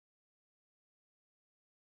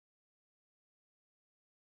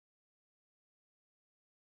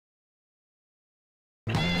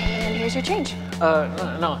Here's your change.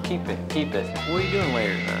 No, keep it, keep it. What are you doing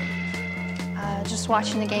later tonight? Just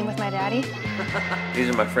watching the game with my daddy. These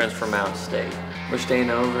are my friends from out of state. We're staying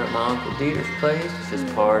over at my Uncle Dieter's place, just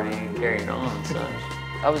partying, carrying on and such.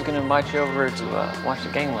 I was gonna invite you over to watch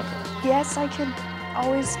the game with us. Yes, I could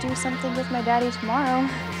always do something with my daddy tomorrow.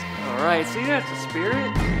 All right, see, that's the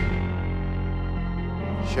spirit.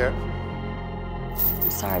 Sheriff?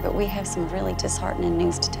 I'm sorry, but we have some really disheartening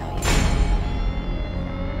news to tell you.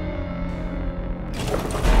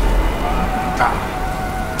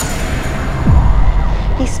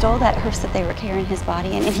 He stole that hearse that they were carrying his body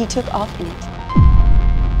in, and he took off in it.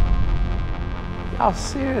 Y'all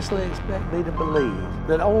seriously expect me to believe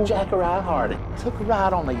that old Jackarai Hardy took a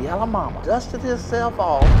ride on the Yellow Mama, dusted himself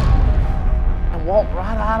off, and walked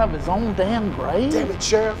right out of his own damn grave? Damn it,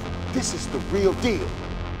 Sheriff, this is the real deal.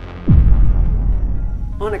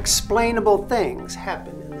 Unexplainable things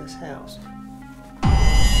happen in this house.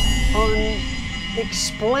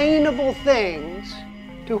 Unexplainable things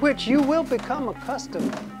to which you will become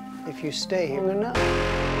accustomed if you stay here enough.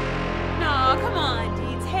 No, come on,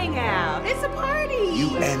 Deeds, hang out. It's a party.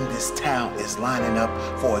 You and this town is lining up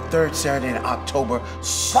for a third Saturday in October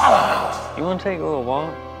swallow house. You wanna take a little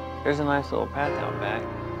walk? There's a nice little path out back.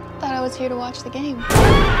 Thought I was here to watch the game.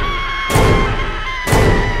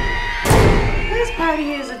 This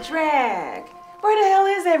party is a drag. Where the hell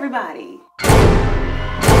is everybody?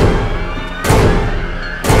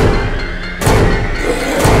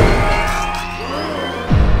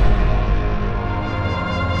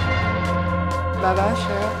 Bye-bye,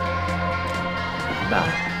 Sheriff.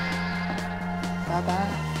 Bye. Bye-bye.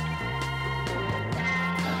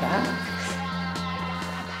 Bye.